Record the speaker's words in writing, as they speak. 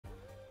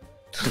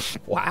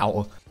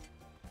Wow.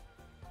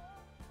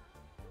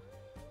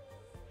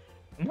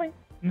 Am I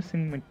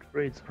missing my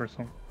traits for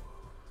some?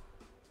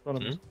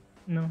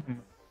 No.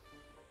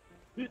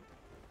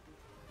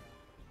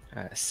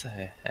 So,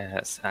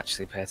 let's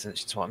actually pay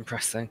attention to what I'm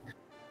pressing.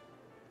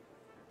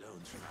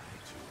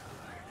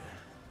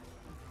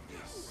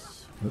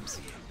 Oops.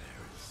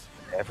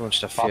 Everyone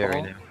should have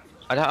Fury now.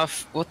 I don't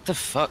have. What the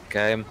fuck,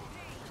 game?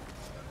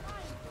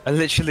 I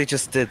literally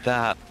just did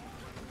that,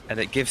 and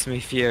it gives me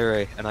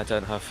Fury, and I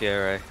don't have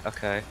Fury.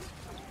 Okay.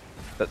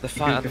 But the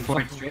fight hadn't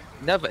fucking...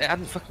 No, but it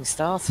hadn't fucking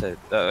started.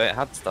 It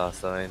had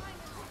started, I mean.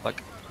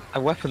 Like, I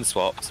weapon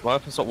swapped. My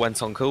weapon swap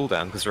went on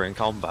cooldown because we're in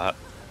combat.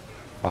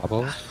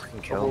 Bubble.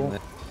 Fucking killing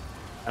it.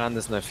 And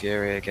there's no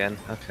Fury again.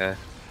 Okay.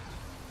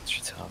 It's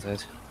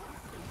retarded.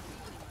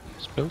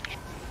 Splooch.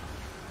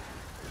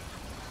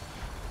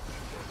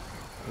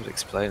 Would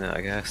explain it,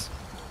 I guess.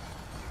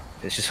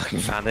 It's just fucking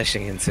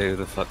vanishing into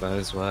the fuck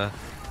knows where.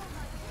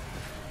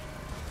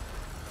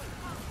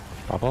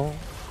 Bubble.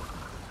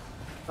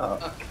 Oh,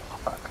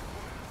 fuck.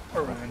 I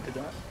ran into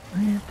that.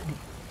 And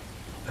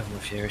the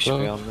Fury should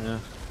be on now.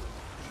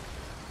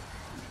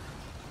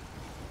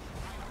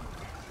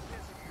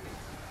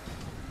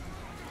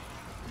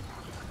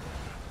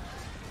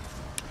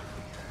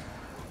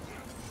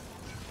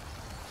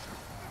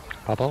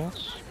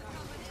 Bubbles.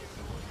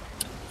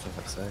 For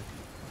fuck's sake.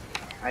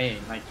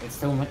 It's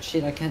so much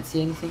shit, I can't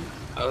see anything.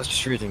 I was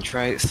just reading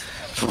traits.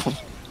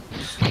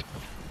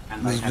 And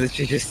I was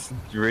literally just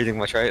reading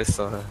my traits,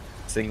 so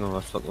seeing where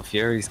my fucking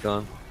Fury's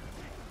gone.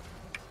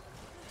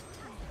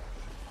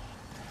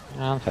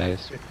 And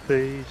face.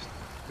 Phase.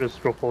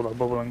 Just drop all that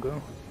bubble and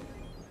go.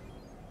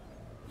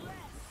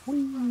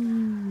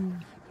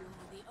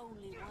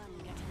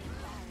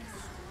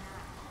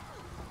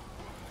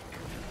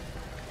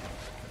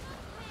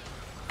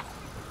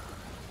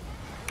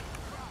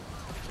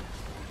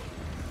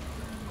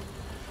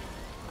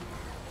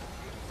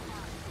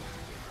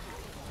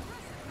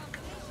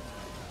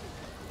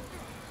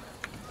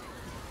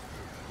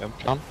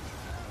 Jump.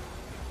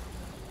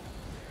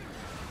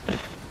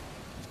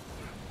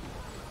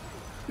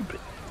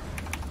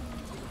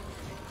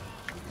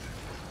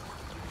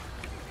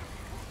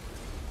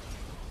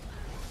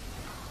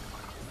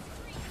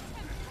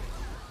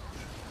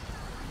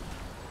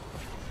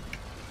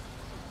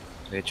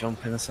 Do you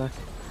jump in a sec?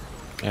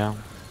 Yeah.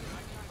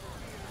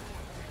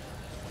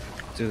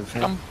 Do the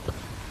thing. Jump.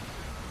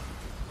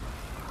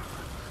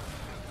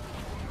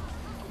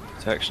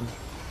 Protection.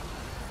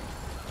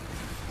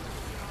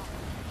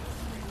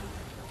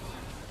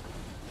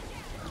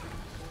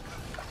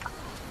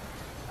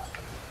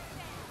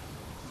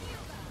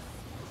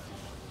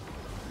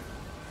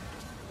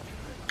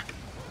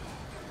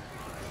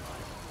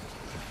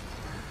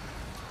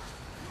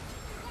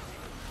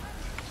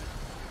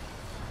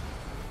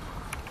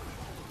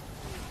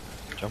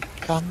 Jump.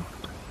 Jump.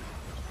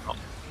 Oh.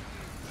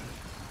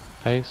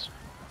 Face.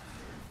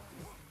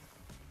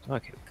 I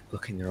keep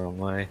looking the wrong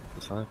way.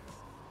 It's fine.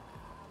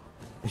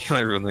 You're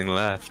like running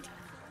left.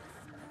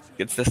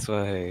 It's this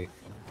way.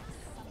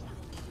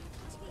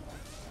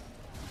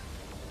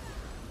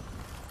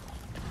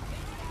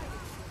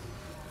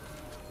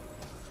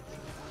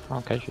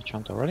 Okay, she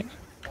jumped already.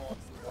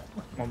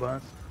 My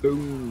bad.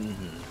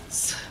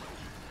 Booms.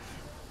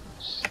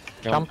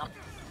 Jump.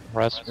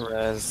 Rest.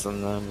 Res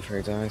and then before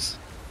he dies.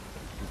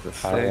 The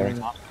Fire.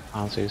 thing.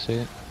 I'll see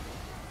it.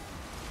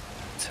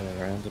 Turn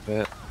around a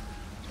bit.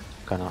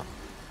 Gonna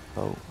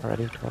go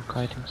ready to rock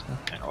kiting stuff.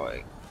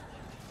 Alright.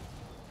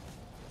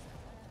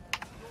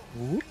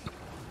 Whoop.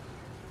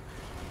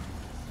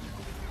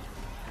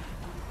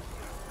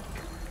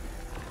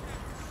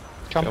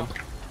 Jump.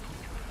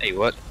 Hey,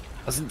 what?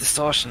 I was in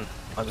distortion.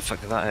 Why the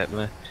fuck did that hit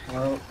me?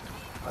 Well,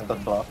 I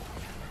got blocked.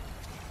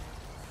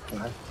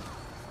 Can I?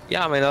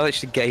 Yeah, I mean, I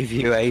literally gave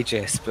you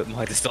Aegis, but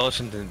my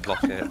distortion didn't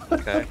block it.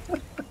 Okay.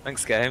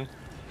 Thanks, game.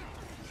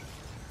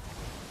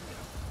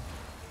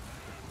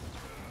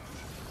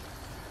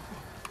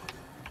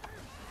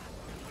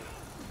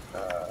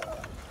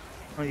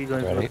 Are you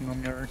guys Ready? working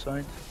on your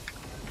side?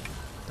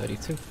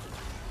 32.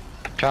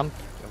 Jump.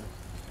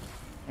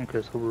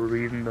 Okay, so we're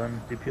reading then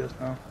DPS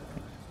now.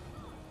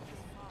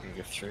 You can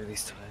go through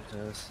these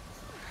tornadoes.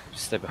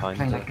 Just stay behind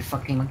Playing them. like a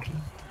fucking monkey.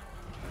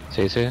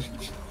 See. Is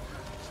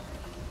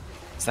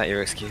that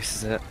your excuse,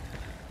 is it?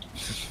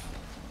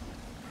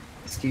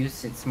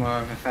 Excuse, it's more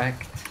of a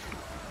fact.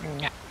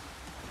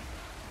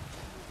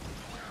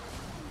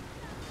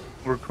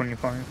 We're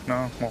 25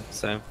 now. Well,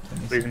 So,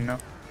 raising now.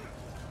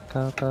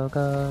 Go, go,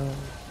 go.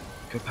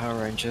 go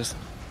Power Rangers.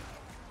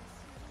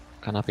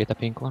 Can I be the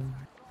pink one?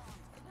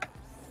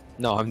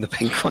 No, I'm the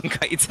pink one,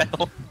 can't you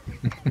tell?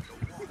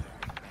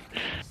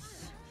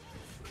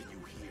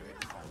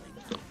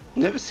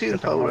 Never seen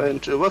Power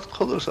Ranger. What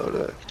colors are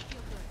they?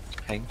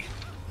 Pink.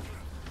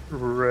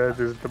 Red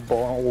is the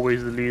ball,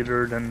 always the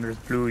leader, then there's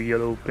blue,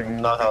 yellow, pink,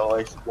 Not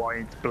always.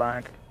 white,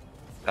 black.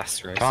 That's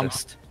Tom.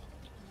 racist.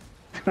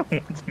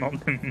 It's not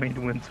the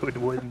main win, so it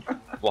wasn't.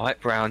 White,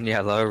 brown,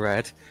 yellow,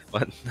 red.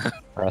 What?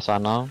 Press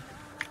on now.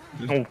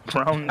 No,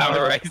 brown.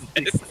 Power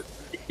racist.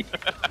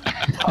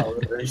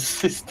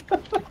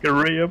 racist. Get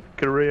Ray up,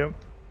 get Ray up.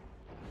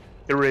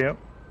 Get Ray up.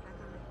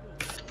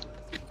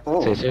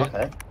 Oh, See, see.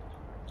 okay.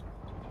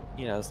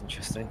 Yeah, that's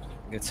interesting.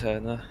 Good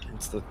turner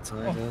instead of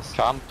timers.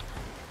 Jump.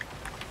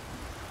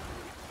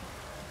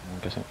 I'm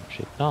guessing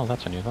shit. Oh,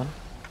 that's a new one.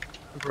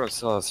 Bro,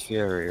 Solar's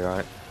Fury,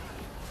 right?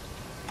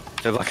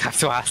 I feel like I have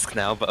to ask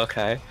now, but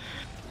okay.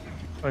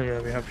 Oh yeah,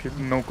 we have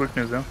no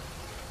quickness though.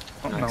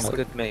 Oh, Nice, no.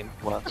 good meme.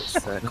 Well, it's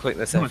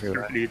quickness No,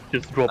 everywhere. seriously, it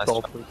just dropped Nice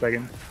off for a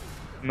second.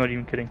 I'm not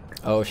even kidding.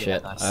 Oh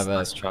shit, Nice, I have a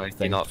nice try. You're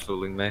thing. not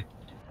fooling me.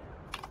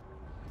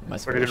 My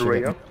We're gonna get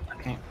Ray up.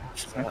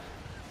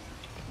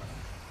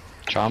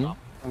 Charm.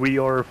 We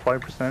are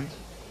 5%.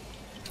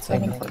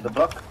 Thank you for the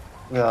block.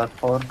 We are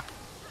 4.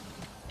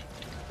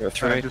 You're I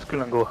 3. just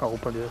couldn't go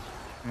help, I guess.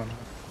 No, no.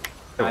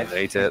 Don't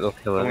hate it, they'll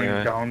kill Going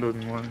anyway. down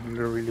doesn't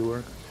really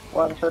work.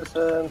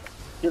 1%.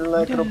 Kill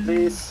Nitro,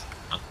 please.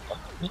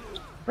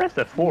 Press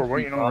that 4, where are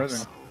you not Boss.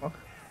 resing? Fuck.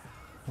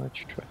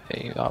 Which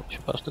tray are we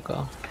supposed to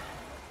go?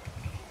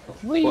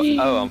 What?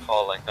 Oh, I'm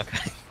falling.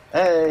 Okay.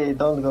 Hey,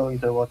 don't go in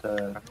the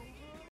water.